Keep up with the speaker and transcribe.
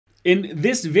In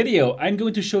this video, I'm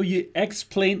going to show you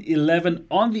XPlane 11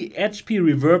 on the HP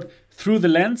Reverb through the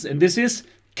lens, and this is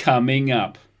coming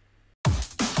up.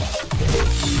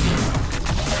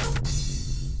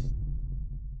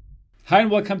 Hi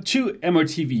and welcome to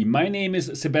MRTV. My name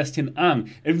is Sebastian Ang.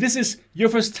 If this is your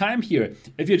first time here,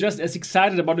 if you're just as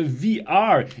excited about a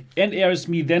VR and AR as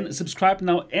me, then subscribe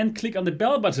now and click on the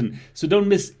bell button so don't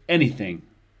miss anything.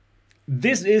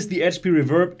 This is the HP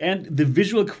Reverb and the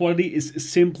visual quality is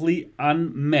simply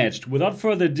unmatched. Without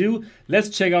further ado, let's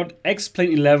check out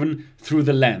XPlane 11 through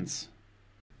the lens.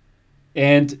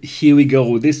 And here we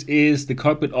go. This is the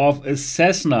cockpit of a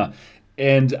Cessna.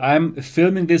 And I'm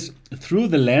filming this through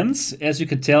the lens, as you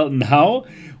can tell now,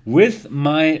 with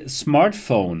my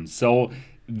smartphone. So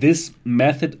this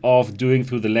method of doing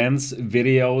through the lens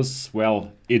videos,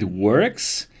 well, it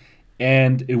works.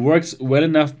 And it works well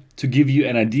enough to give you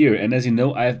an idea. And as you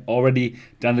know, I've already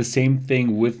done the same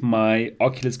thing with my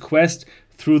Oculus Quest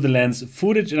through the lens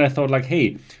footage. And I thought like,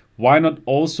 hey, why not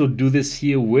also do this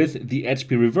here with the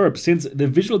HP Reverb? Since the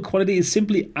visual quality is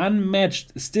simply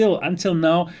unmatched still until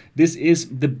now, this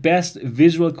is the best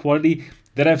visual quality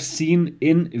that I've seen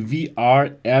in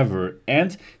VR ever.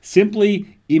 And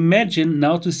simply imagine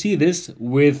now to see this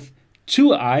with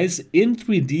two eyes in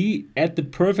 3D at the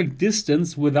perfect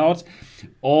distance without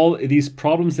all these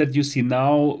problems that you see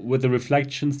now with the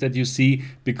reflections that you see,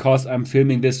 because I'm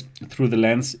filming this through the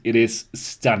lens. It is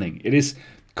stunning. It is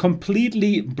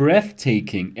completely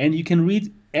breathtaking, and you can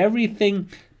read everything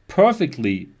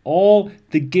perfectly, all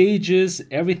the gauges,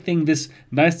 everything. This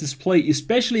nice display,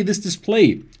 especially this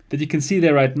display that you can see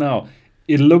there right now,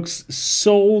 it looks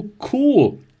so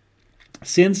cool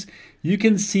since you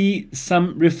can see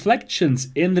some reflections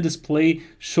in the display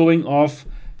showing off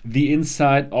the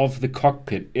inside of the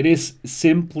cockpit. It is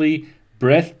simply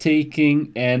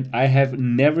breathtaking, and I have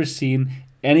never seen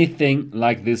anything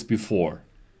like this before.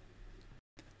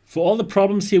 For all the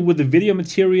problems here with the video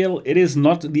material, it is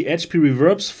not the HP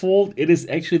Reverb's fault. It is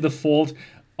actually the fault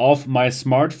of my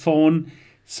smartphone.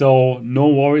 So no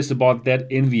worries about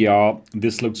that in VR.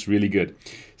 This looks really good.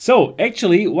 So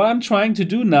actually what I'm trying to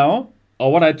do now,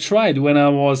 or what I tried when I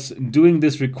was doing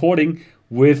this recording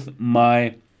with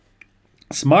my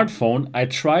smartphone, I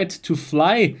tried to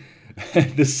fly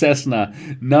the Cessna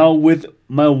now with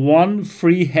my one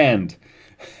free hand.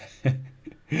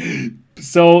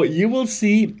 So you will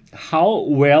see how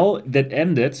well that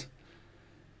ended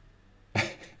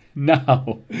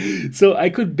now. So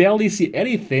I could barely see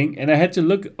anything, and I had to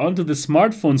look onto the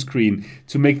smartphone screen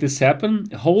to make this happen,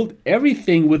 hold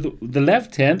everything with the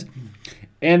left hand,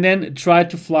 and then try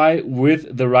to fly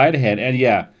with the right hand. And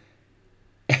yeah,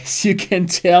 as you can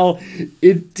tell,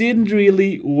 it didn't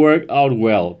really work out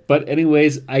well. But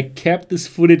anyways, I kept this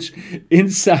footage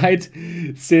inside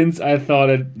since I thought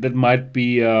that might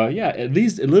be, yeah, at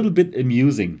least a little bit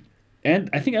amusing. And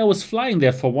I think I was flying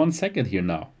there for 1 second here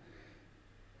now.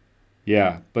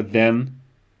 Yeah, but then,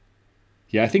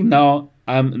 yeah, I think now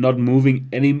I'm not moving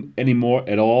anymore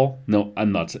at all. No,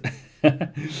 I'm not.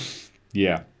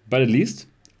 Yeah, but at least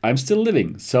I'm still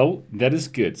living. So that is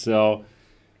good. So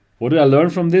what did I learn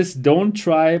from this? Don't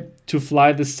try to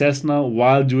fly the Cessna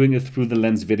while doing it through the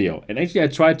lens video. And actually I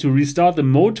tried to restart the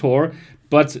motor,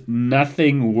 but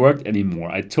nothing worked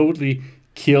anymore. I totally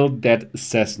killed that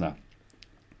Cessna.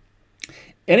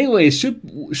 Anyway,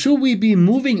 should we be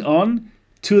moving on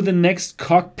to the next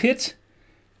cockpit?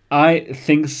 I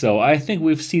think so. I think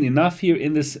we've seen enough here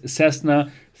in this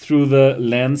Cessna through the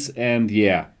lens, and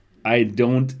yeah, I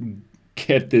don't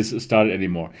get this started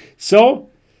anymore. So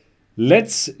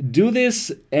let's do this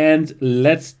and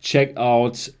let's check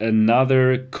out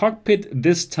another cockpit,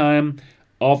 this time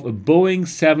of a Boeing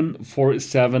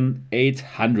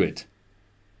 747-800.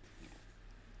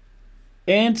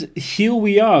 And here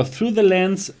we are through the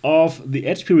lens of the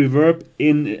HP Reverb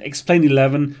in XPlane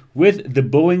 11 with the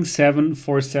Boeing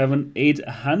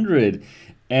 747-800.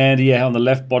 And yeah, on the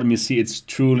left bottom you see it's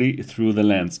truly through the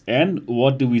lens. And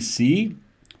what do we see?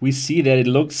 We see that it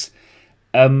looks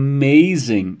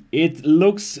amazing. It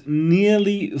looks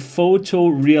nearly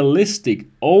photorealistic.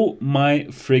 Oh my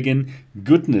friggin'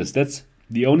 goodness. That's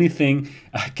the only thing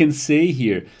I can say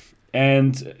here.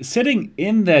 And sitting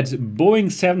in that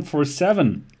Boeing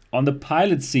 747 on the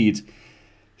pilot seat,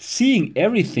 seeing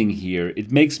everything here,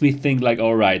 it makes me think like,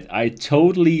 all right, I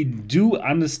totally do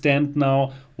understand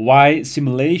now why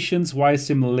simulations, why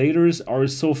simulators are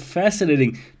so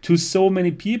fascinating to so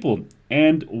many people,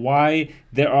 and why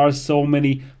there are so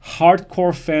many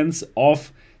hardcore fans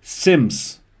of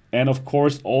sims. And of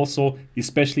course also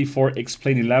especially for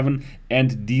XPlane 11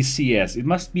 and DCS. It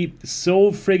must be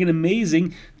so friggin'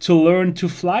 amazing to learn to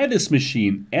fly this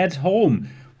machine at home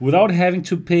without having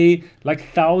to pay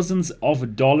like thousands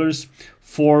of dollars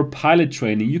for pilot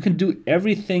training. You can do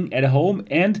everything at home,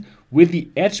 and with the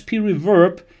HP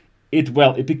Reverb,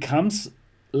 it becomes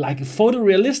like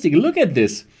photorealistic. Look at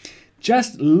this.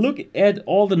 Just look at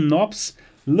all the knobs.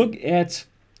 Look at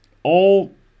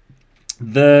all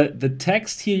the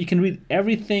text here. You can read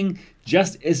everything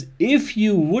just as if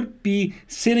you would be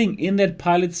sitting in that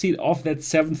pilot seat of that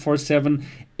 747-800.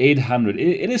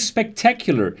 It is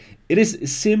spectacular. It is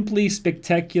simply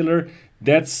spectacular.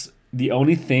 That's the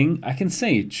only thing I can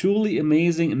say. Truly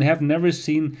amazing, and I have never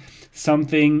seen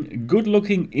something good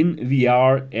looking in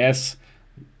VR as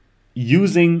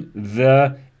using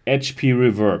the HP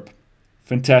Reverb.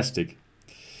 Fantastic.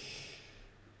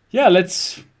 Yeah,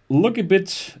 let's look a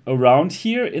bit around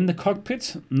here in the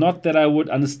cockpit. Not that I would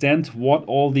understand what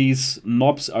all these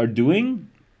knobs are doing.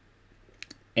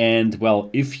 And well,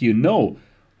 if you know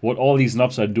what all these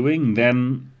knobs are doing,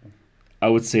 then I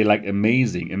would say like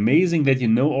amazing. Amazing that you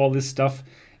know all this stuff.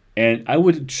 And I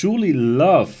would truly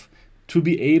love to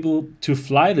be able to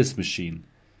fly this machine.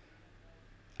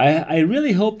 I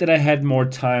really hope that I had more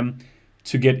time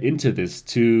to get into this,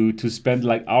 to spend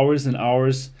like hours and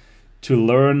hours to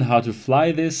learn how to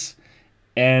fly this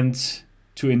and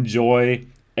to enjoy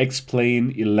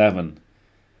XPlane 11.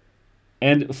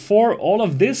 And for all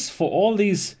of this, for all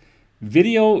these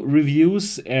video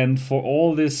reviews and for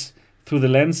all this through the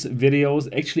lens videos,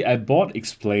 actually I bought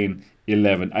XPlane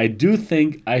 11. I do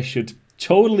think I should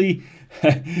totally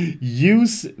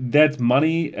use that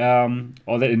money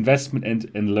or that investment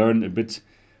and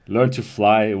learn to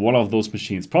fly one of those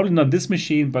machines. Probably not this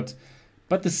machine, but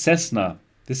the Cessna.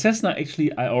 The Cessna,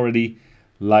 actually, I already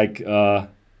like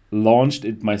launched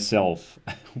it myself,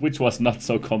 which was not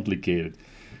so complicated.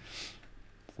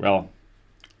 Well,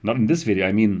 not in this video.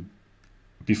 I mean,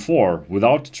 before,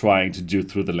 without trying to do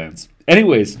through the lens.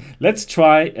 Anyways, let's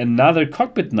try another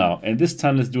cockpit now, and this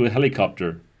time let's do a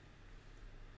helicopter.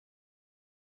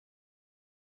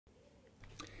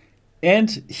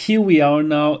 And here we are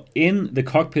now in the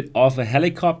cockpit of a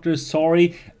helicopter.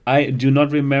 Sorry, I do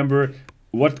not remember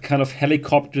what kind of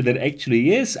helicopter that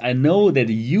actually is. I know that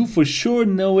you for sure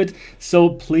know it, so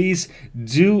please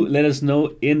do let us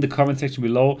know in the comment section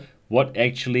below what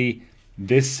actually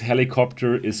this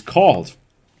helicopter is called.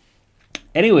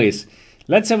 Anyways,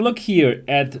 let's have a look here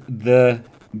at the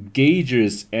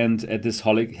gauges and at this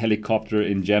helicopter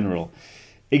in general.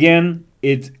 Again,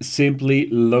 it simply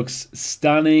looks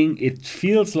stunning. It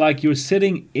feels like you're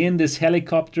sitting in this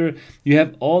helicopter. You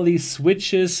have all these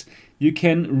switches. You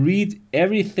can read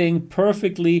everything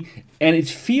perfectly, and it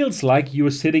feels like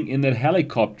you're sitting in that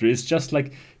helicopter. It's just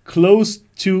like close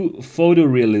to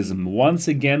photorealism. Once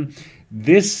again,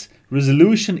 this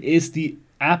resolution is the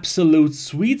absolute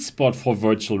sweet spot for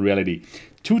virtual reality.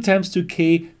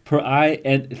 2x2K per eye,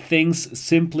 and things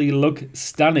simply look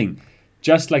stunning.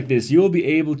 Just like this, you'll be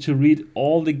able to read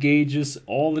all the gauges,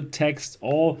 all the text,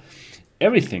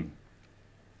 everything.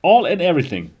 All and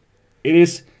everything. It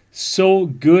is so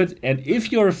good, and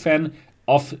if you're a fan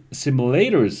of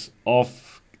simulators,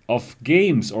 of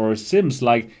games or sims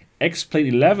like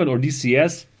XPlane 11 or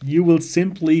DCS, you will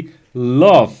simply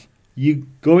love, you're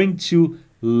going to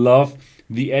love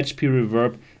the HP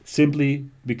Reverb simply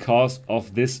because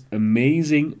of this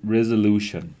amazing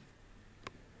resolution.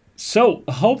 So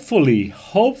hopefully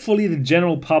the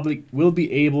general public will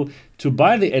be able to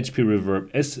buy the HP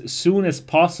Reverb as soon as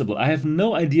possible. I have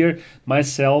no idea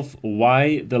myself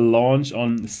why the launch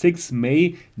on 6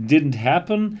 May didn't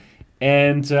happen.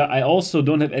 And I also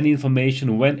don't have any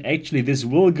information when actually this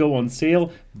will go on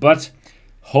sale, but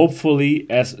hopefully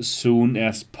as soon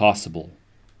as possible.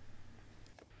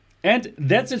 And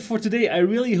that's it for today. I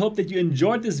really hope that you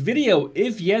enjoyed this video.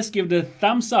 If yes, give it a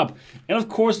thumbs up. And of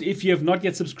course, if you have not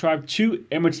yet subscribed to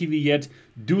MRTV yet,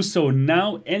 do so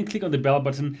now and click on the bell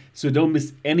button so you don't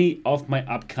miss any of my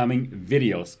upcoming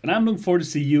videos. And I'm looking forward to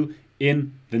see you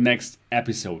in the next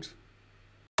episode.